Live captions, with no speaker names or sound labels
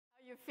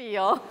you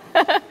feel.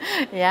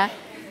 Yeah.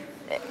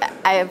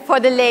 For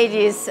the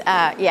ladies,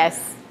 yes.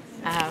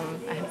 I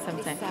have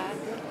something.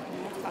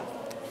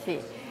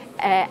 Sì.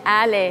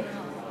 Ale.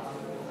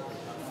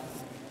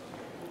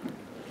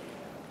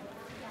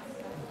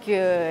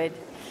 Good.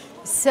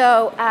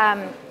 So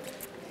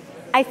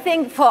I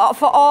think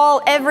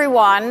for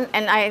everyone,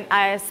 and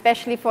I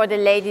especially for the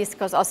ladies,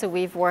 because also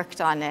we've worked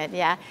on it,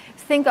 yeah.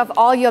 Think of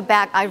all your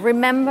back. I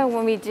remember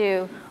when we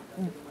do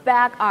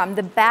back arm.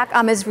 The back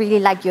arm is really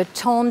like your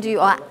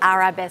tendu or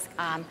arabesque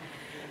arm.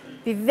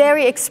 Be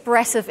very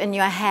expressive in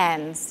your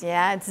hands,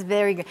 yeah. It's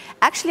very good.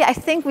 Actually, I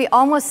think we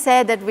almost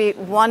said that we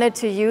wanted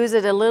to use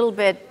it a little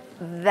bit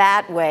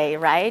that way,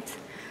 right?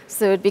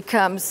 So it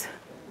becomes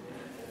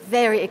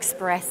very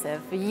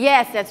expressive.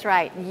 Yes, that's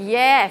right.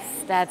 Yes,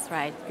 that's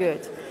right.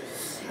 Good.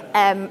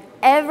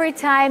 Every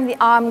time the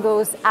arm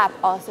goes up,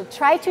 also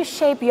try to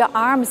shape your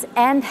arms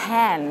and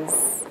hands.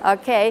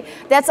 Okay,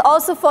 that's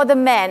also for the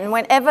men.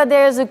 Whenever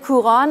there's a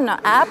couronne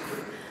up,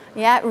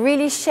 yeah,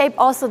 really shape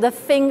also the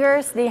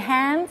fingers, the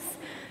hands,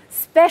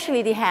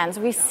 especially the hands.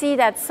 We see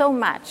that so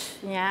much,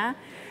 yeah.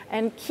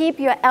 And keep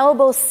your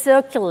elbows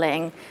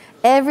circling.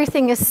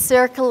 Everything is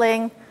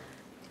circling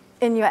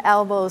in your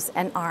elbows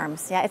and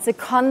arms. Yeah, it's a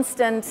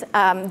constant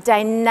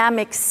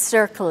dynamic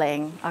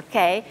circling.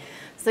 Okay,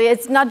 so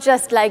it's not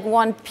just like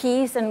one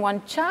piece and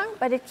one chunk,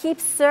 but it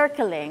keeps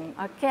circling.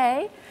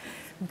 Okay,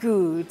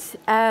 good.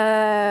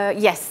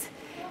 Yes.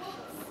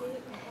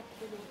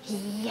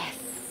 Yes.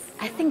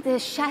 I think the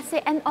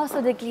chassé and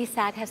also the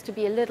glissade has to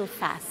be a little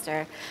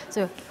faster.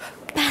 So,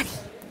 body,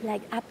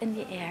 like up in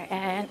the air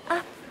and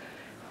up.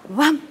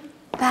 Wham,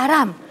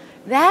 badam.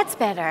 That's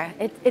better.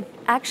 It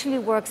actually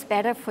works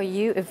better for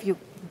you if you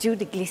do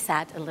the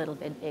glissade a little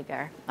bit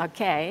bigger,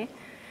 okay?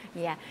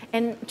 Yeah,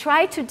 and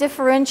try to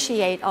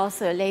differentiate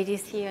also,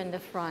 ladies here in the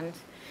front.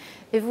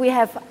 If we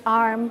have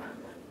arm,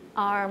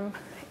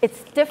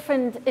 it's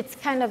different, it's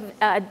kind of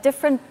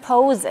different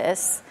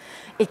poses.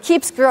 It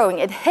keeps growing.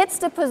 It hits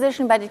the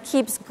position, but it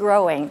keeps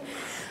growing.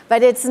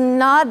 But it's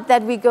not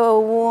that we go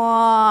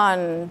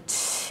 1,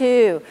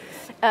 2.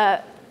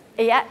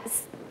 Yeah.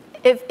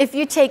 If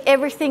you take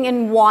everything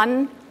in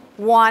 1,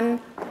 1,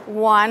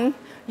 1,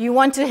 you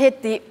want to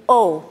hit the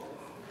O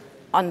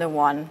on the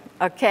 1,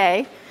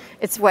 okay?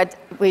 It's what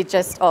we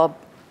just,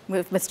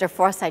 with Mr.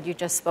 Forsythe, you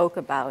just spoke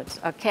about,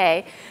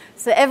 okay?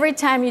 So every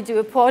time you do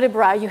a port de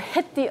bras, you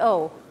hit the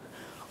O.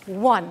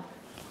 1,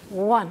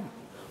 1,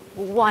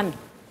 1,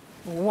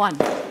 1.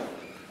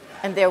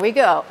 And there we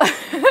go.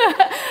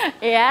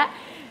 Yeah?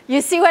 You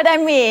see what I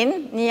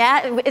mean?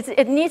 Yeah,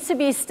 it needs to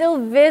be still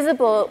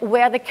visible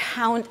where the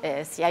count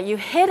is. Yeah, you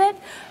hit it,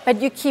 but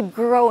you keep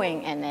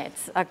growing in it.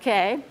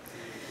 Okay,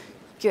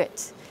 good.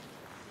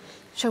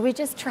 Shall we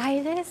just try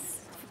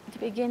this at the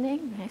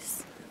beginning?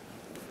 Yes.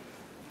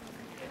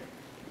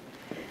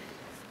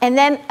 And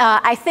then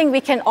I think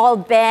we can all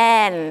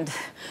bend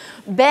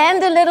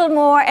a little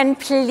more and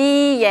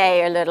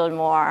plie a little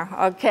more.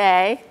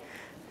 Okay,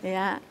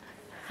 yeah.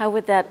 How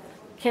would that?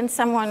 Can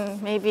someone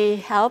maybe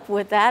help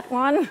with that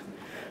one?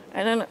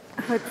 I don't know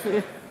how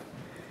to.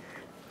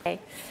 Okay.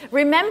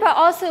 Remember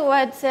also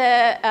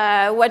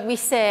what we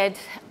said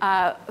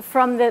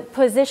from the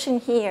position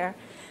here,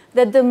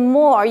 that the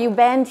more you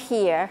bend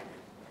here,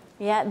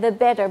 yeah, the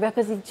better,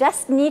 because you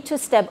just need to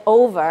step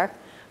over.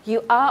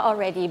 You are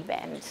already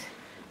bent.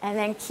 And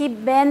then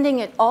keep bending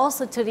it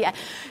also to the.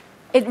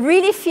 It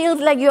really feels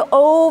like you're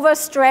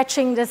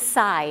overstretching the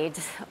side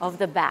of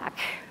the back.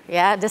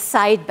 Yeah, the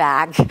side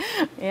back,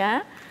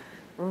 yeah?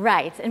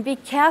 Right, and be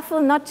careful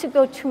not to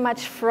go too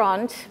much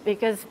front,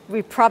 because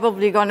we're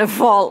probably gonna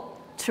fall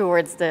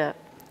towards the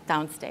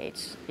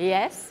downstage,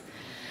 yes?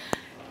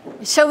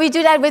 Shall we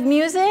do that with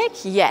music?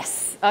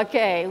 Yes,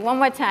 okay, one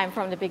more time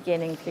from the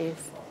beginning,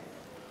 please.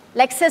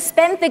 Like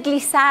suspend the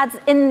glissades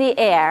in the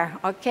air,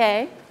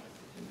 okay?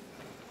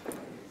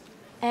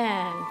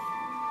 And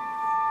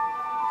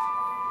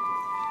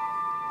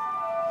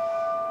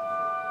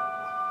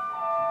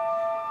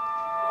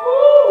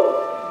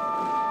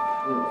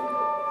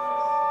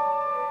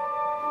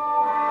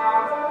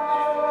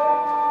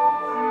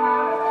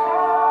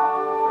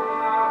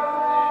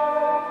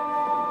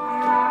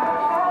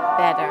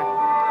better.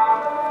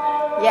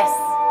 Yes.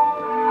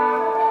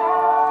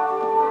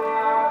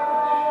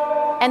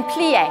 And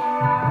plie.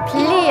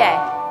 Plie.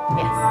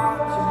 Yes.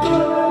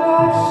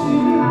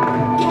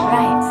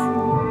 Right.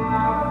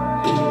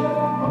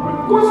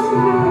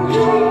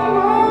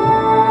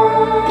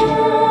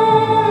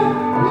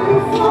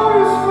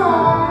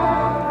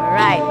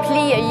 Right.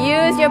 Plie.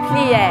 Use your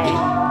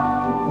plie.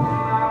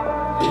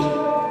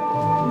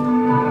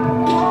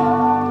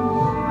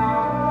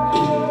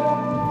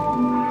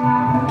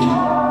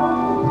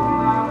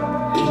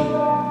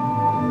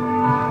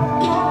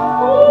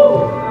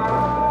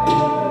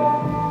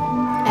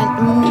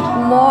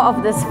 More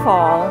of this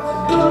fall.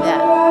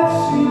 Yeah.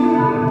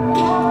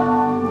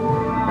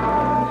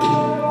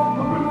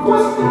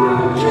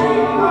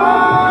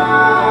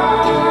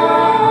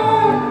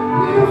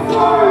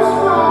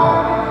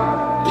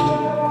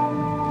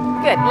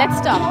 Good, let's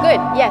stop. Good,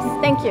 yes,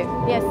 thank you.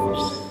 Yes.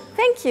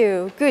 Thank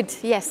you. Good.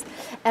 Yes.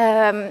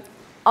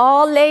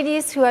 All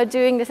ladies who are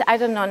doing this, I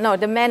don't know. No,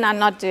 the men are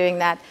not doing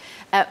that.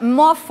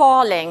 More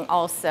falling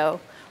also.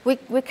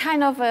 We're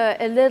kind of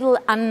a little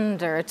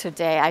under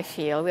today, I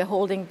feel. We're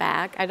holding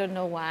back. I don't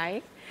know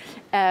why.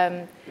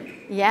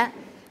 Yeah.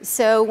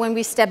 So when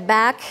we step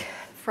back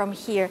from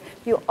here,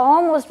 you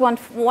almost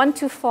want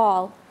to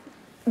fall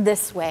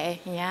this way.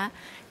 Yeah.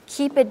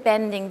 Keep it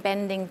bending,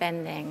 bending,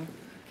 bending.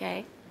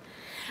 Okay.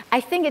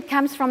 I think it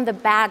comes from the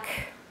back.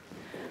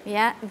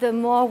 Yeah. The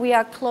more we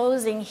are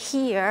closing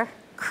here,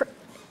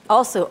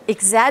 also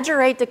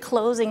exaggerate the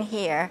closing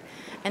here,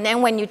 and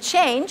then when you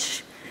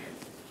change,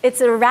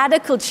 it's a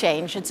radical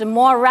change. It's a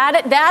more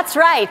radical. That's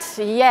right.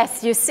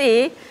 Yes, you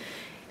see,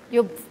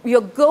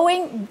 you're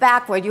going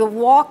backward. You're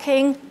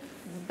walking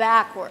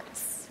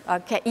backwards.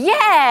 Okay.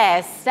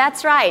 Yes,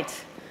 that's right.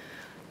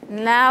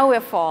 Now we're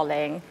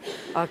falling.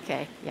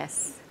 Okay.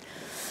 Yes.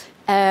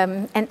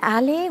 And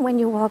Ali, when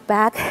you walk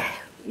back,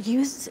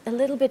 use a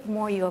little bit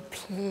more your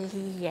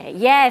plie.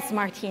 Yes,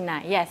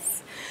 Martina.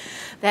 Yes,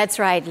 that's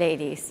right,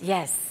 ladies.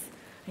 Yes.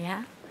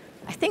 Yeah.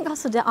 I think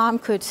also the arm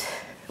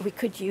we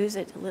could use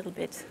it a little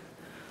bit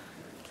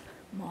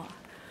more.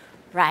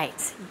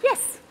 Right.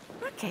 Yes.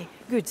 Okay.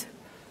 Good.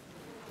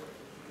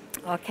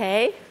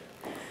 Okay.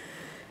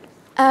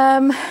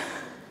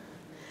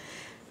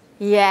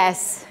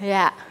 Yes.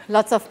 Yeah.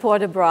 Lots of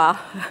port de bras.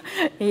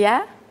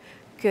 Yeah.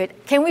 Good.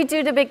 Can we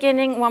do the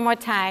beginning one more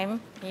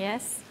time?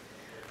 Yes.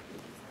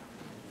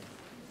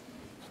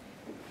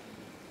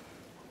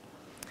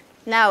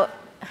 Now,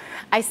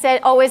 I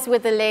said always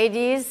with the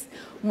ladies,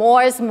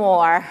 more is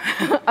more.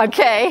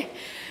 Okay.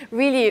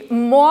 Really,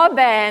 more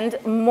bend,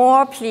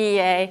 more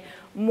plie,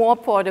 more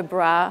port de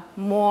bras,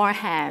 more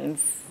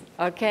hands,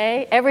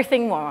 okay?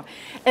 Everything more.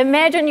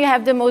 Imagine you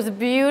have the most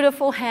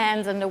beautiful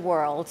hands in the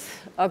world,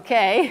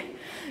 okay?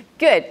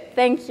 Good,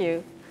 thank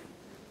you.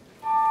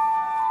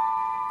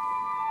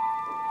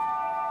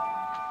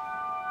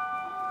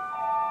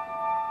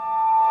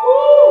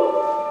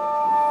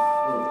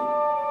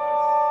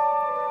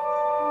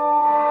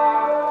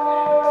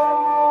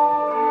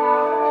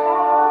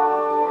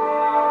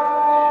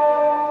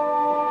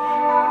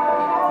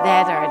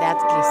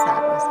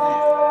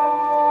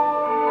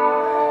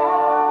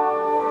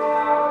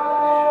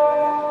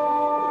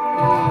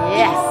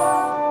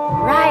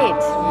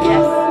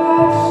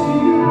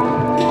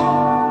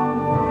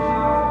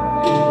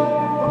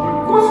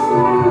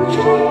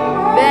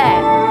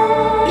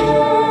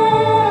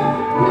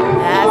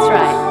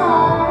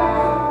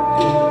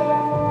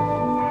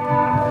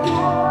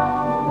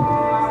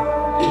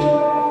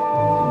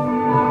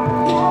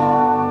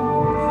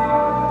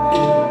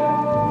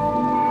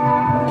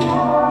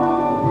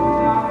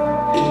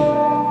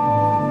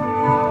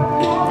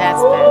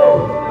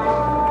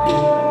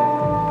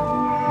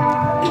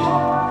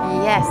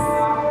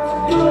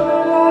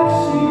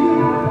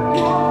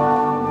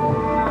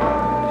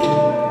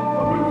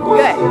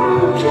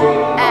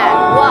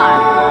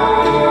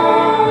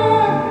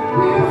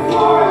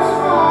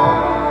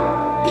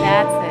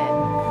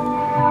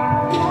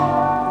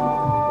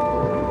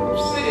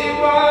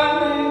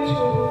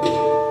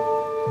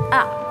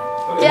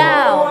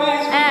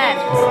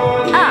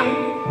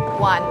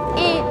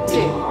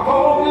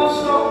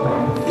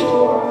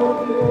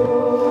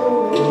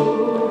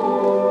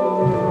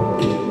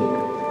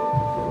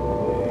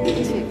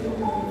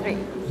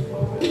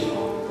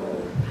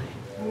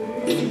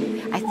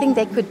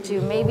 Could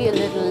do maybe a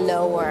little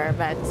lower,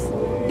 but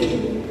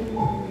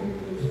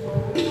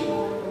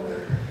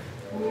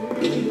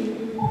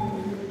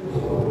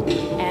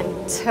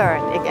and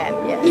turn again,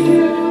 yes.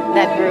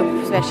 That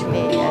group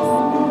especially, yes.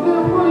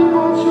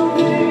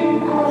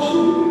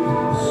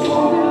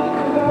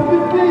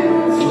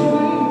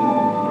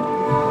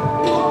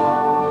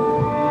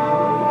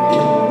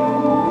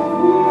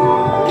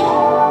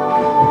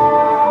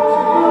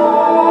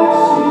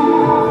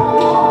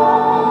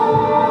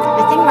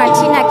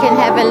 Martina can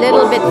have a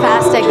little bit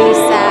faster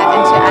glissade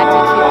into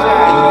attitude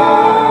turn.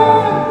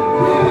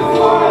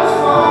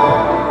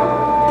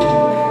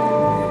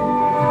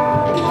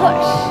 And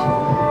push.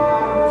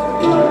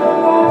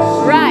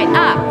 Right,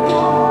 up.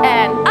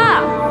 And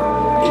up.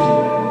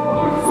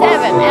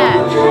 7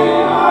 and.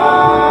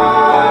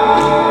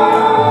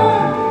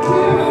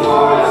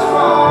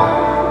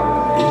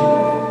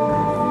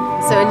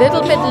 So a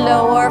little bit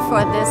lower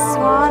for this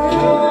one.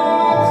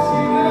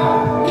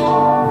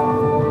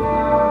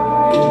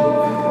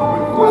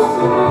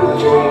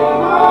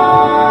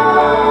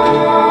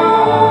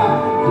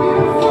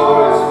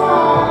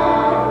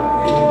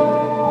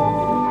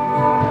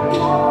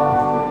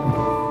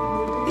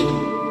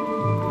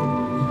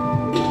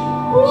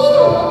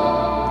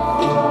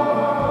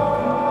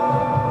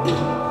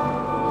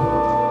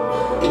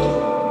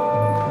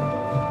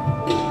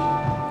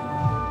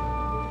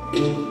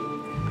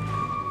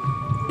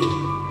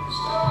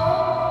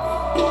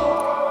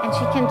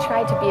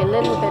 Try to be a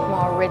little bit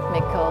more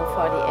rhythmical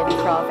for the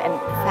improv and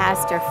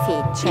faster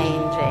feet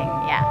changing,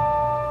 yeah.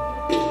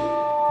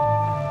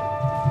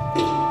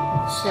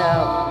 So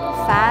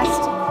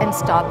fast and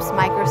stops,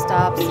 micro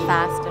stops,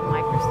 fast and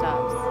micro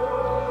stops.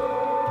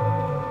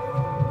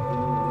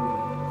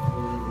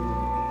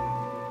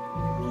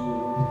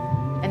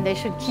 And they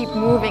should keep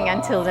moving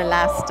until the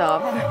last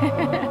stop.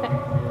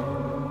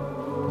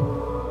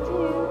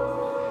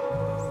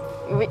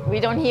 we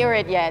don't hear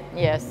it yet.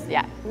 Yes,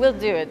 yeah, we'll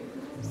do it.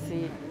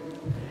 See.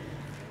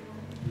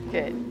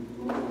 Good.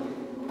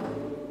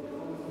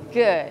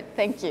 Good,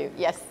 thank you.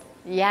 Yes,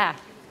 yeah.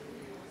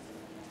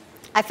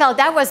 I felt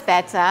that was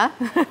better.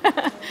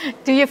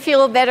 Do you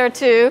feel better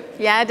too?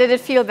 Yeah, did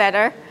it feel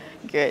better?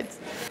 Good.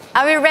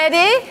 Are we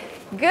ready?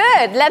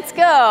 Good, let's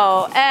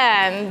go.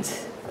 And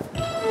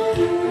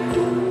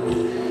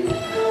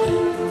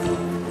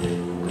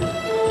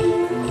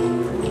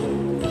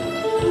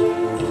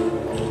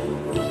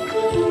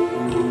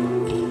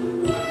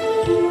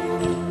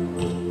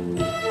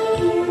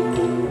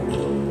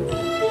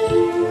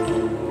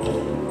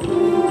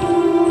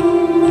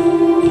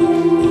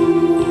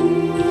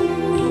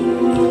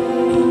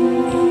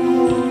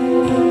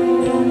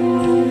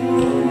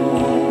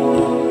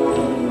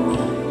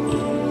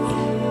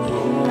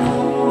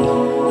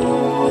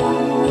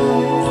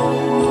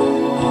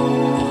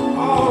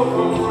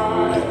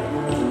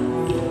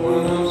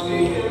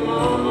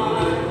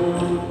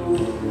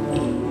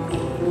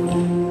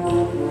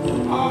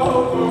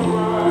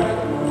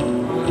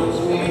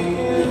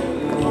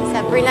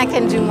I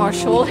can do more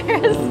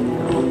shoulders.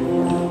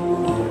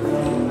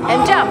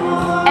 And jump,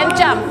 and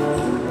jump.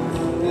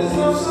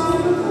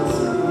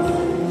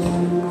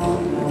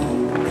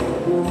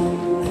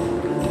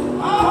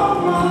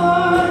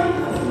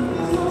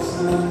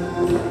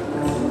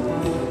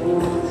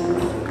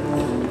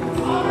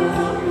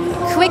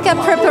 Quicker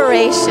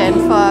preparation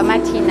for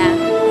Martina.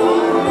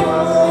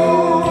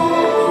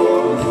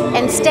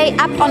 And stay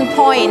up on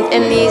point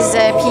in these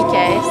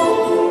piqués.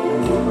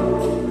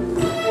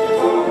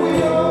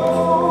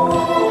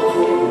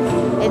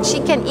 And she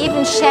can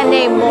even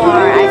chaîner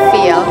more, I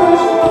feel.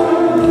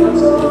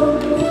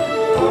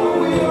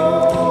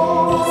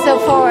 So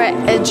for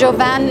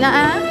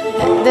Giovanna,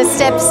 the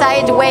step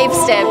side wave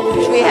step,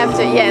 we have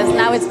to, yes,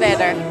 now it's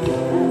better.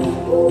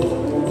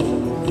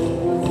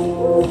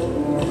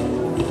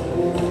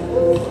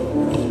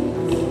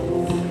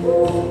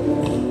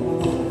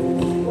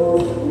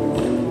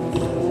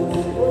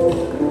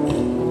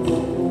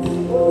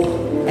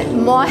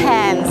 More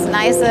hands,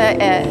 nicer,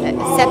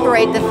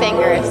 separate the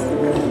fingers.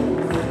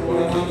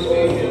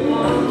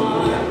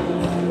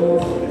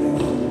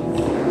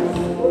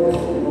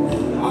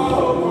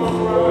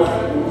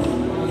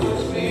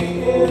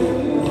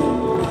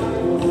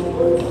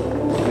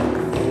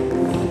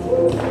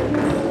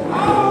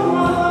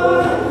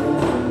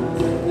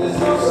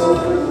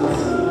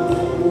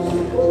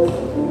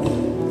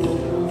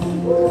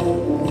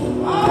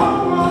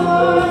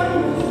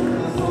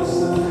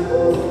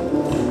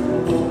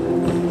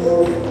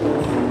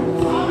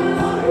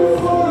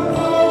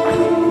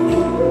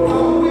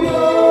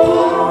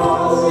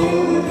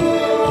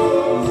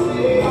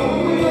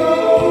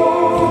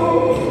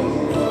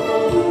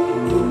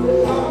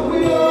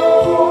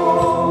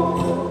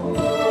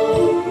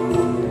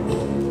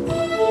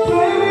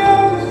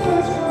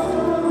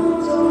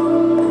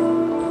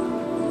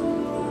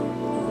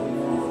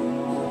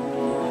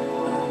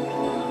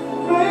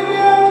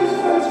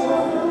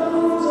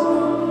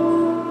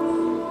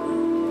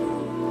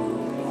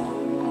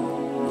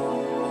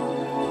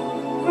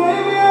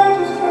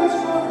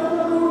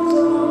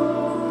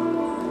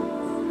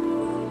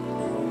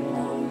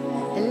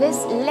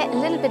 A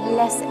little bit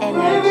less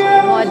energy,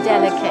 more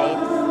delicate.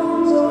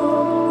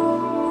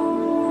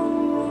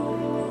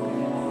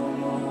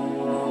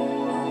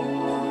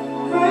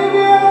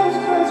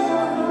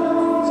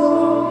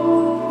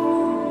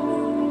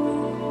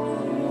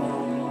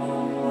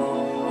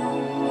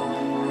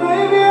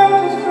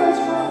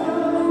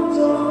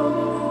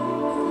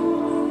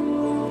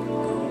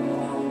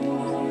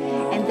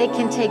 And they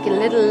can take a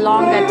little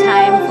longer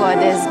time for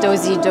this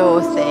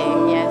do-si-do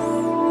thing, yes.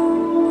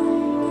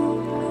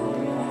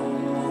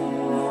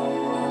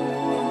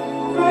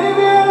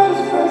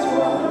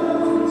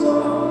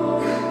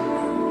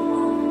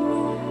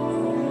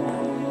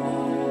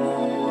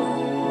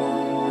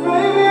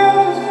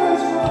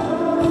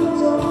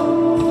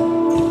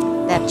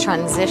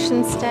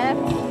 Transition step.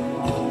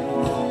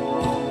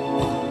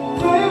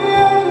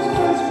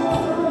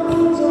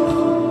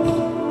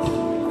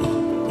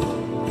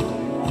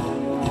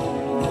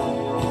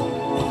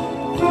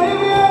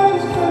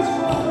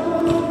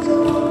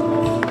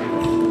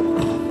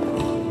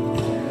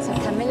 So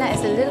Camilla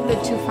is a little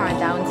bit too far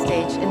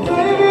downstage in the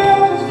beginning.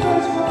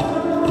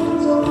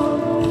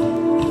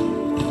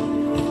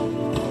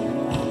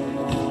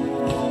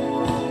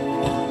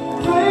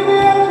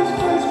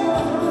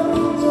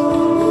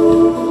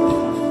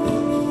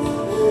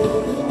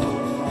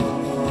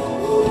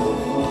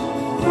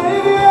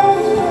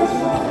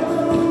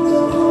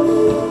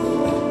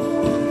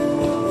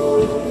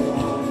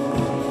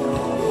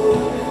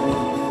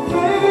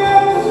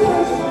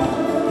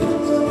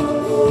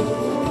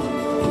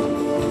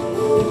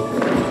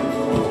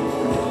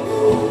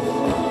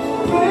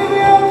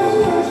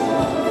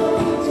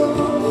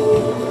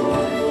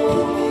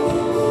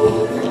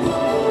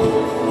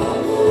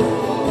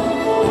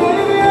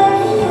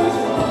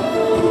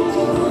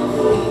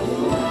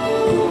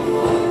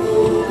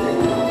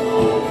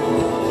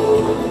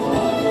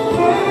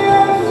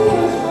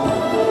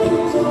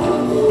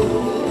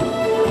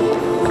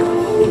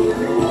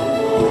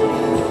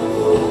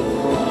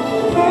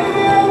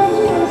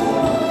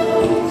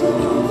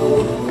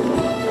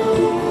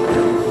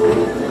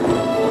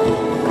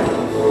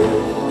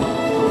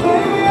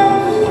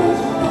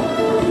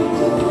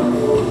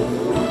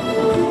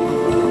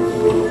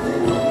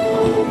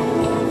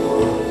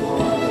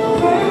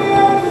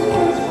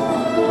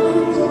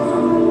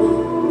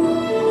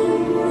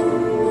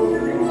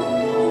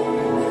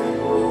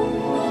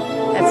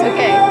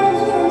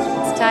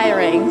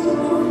 tiring.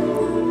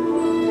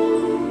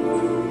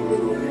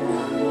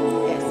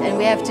 Yes, and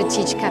we have to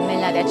teach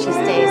Camilla that she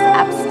stays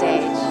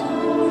upstage.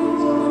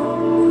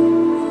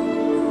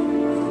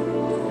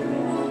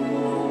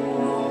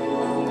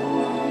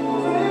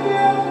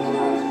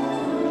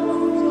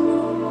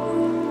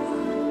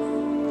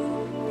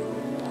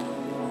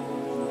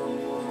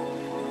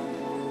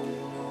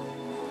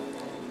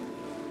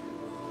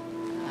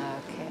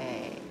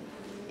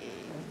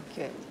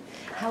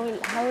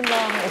 How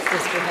long is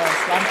this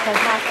rehearsal? Until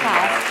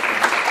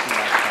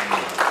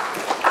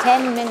 5:30?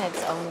 10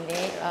 minutes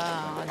only.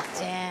 Oh,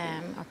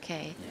 damn.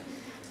 Okay.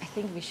 I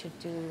think we should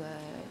do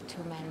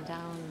 2 men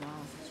down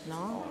now.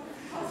 No?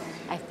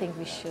 I think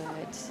we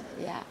should.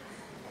 Yeah.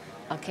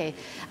 Okay.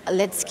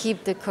 Let's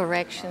keep the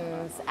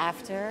corrections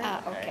after.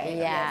 Okay.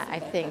 Yeah, I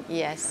think,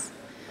 yes.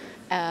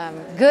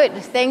 Good.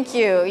 Thank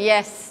you.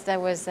 Yes,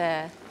 that was,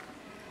 yeah.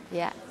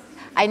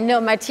 I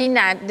know,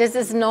 Martina, this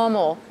is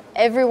normal.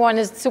 Everyone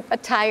is super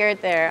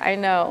tired there, I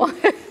know.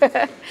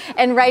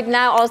 And right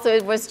now also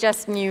it was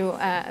just new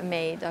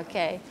made,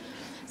 okay.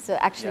 So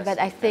actually, yes, but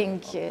I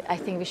think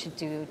we should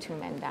do 2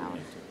 men down.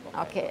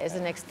 Okay, as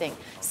the next thing.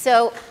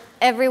 So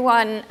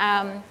everyone,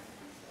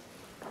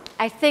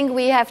 I think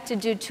we have to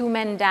do 2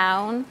 men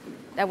down.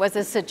 That was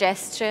a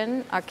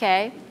suggestion,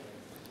 okay.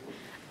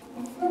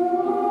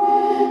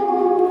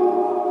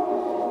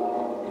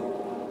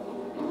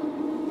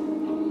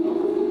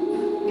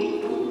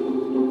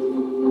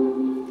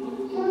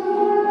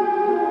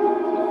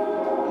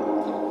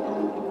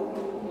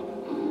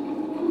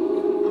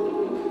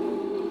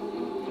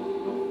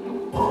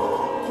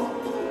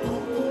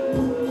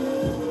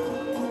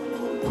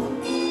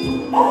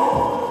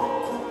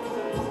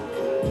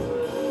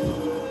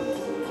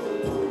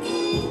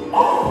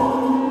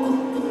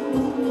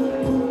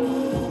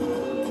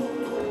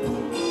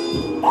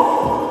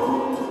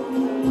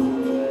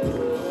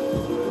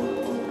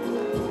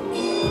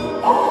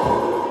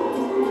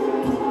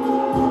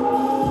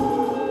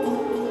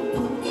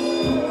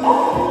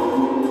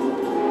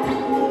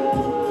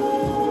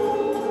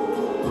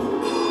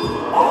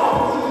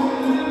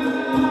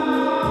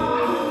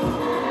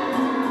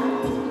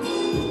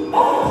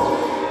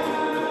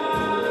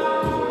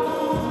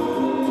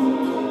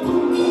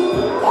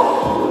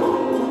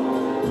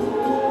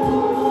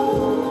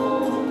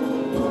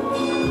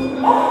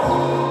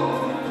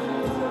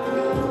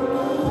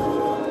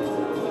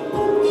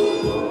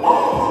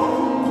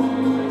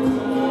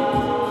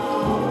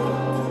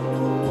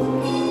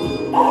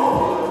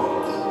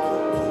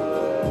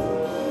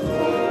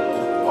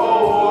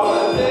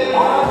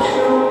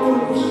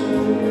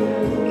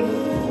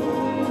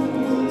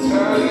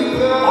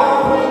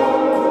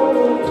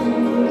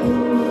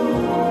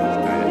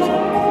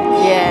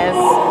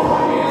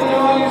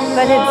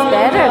 But it's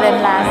better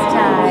than last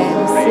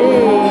time.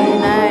 See,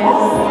 nice.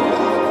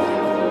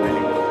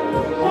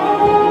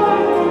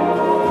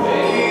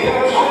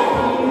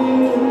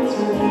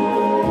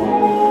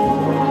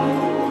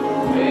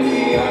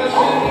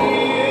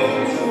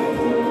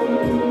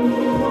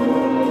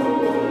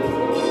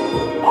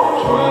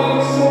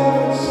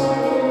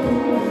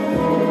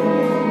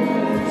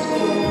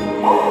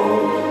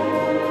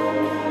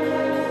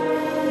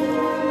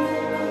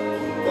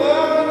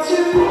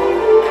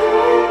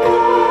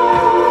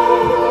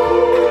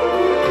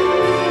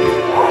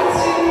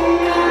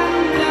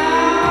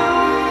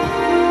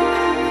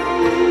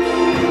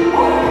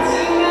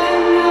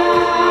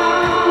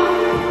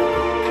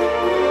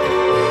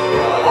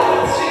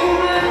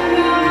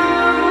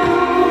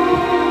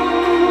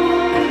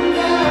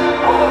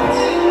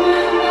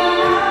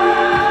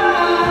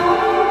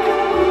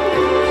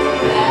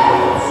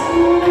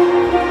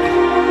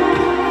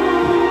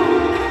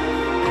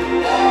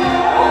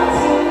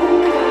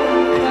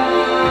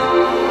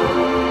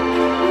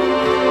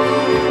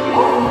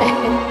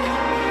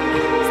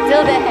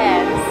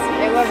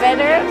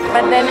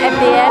 But then at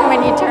the end,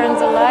 when he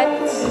turns a lot,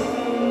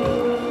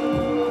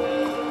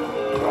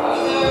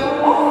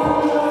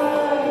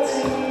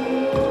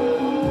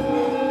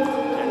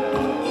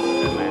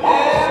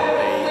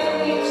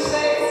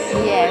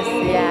 yes,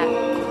 yeah.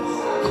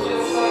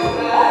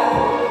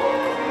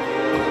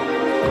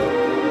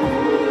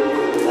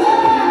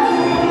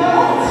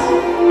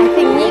 I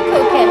think Nico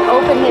can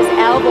open his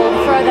elbow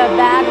further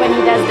back when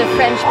he does the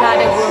French pas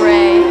de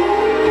bourrée.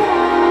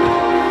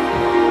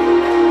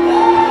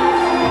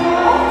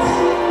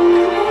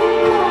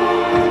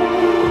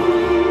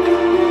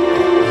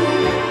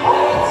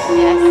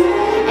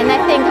 I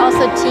think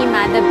also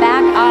Tima, the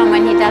back arm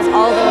when he does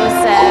all those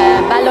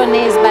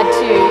ballonés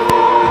battus.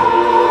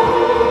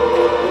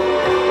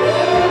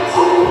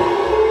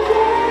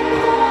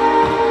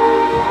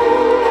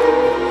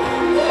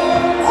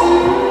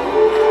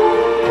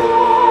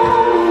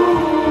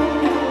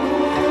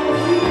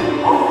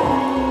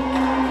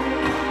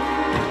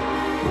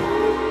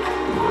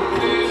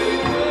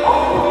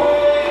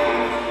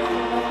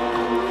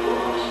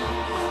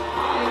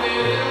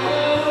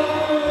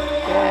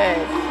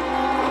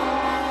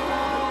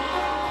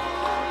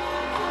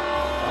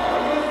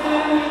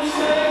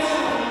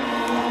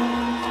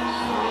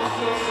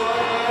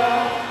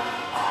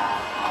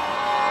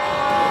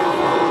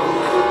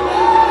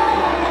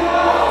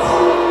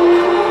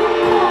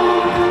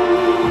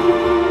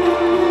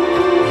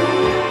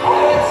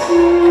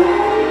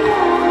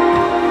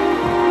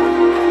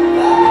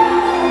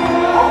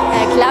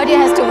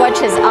 watch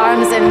his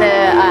arms in the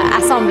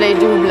assemblée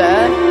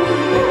double.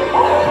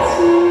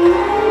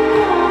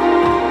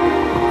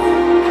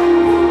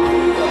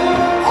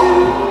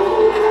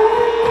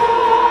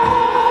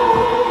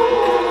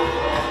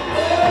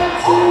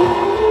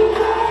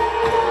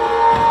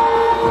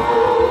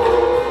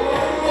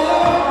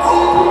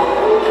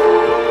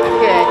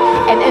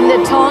 In the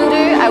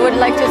tendu, I would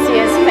like to see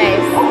his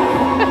face.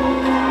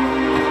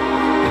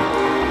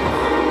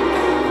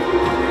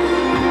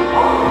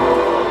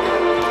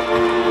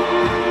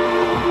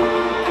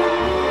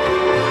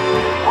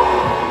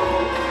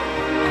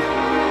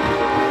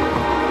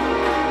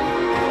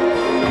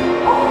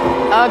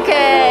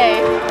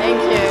 Okay,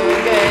 thank you.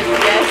 Good,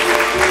 yes.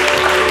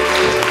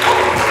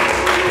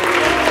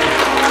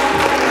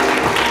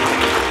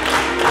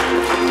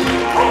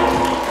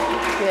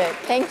 Good,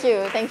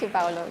 thank you,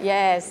 Paolo.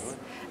 Yes.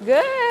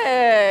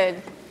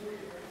 Good.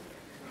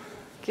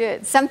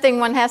 Good. Something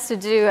one has to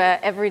do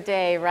every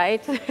day,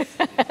 right?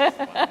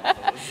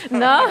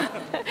 No?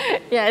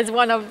 Yeah, it's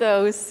one of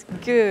those.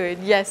 Good.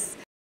 Yes.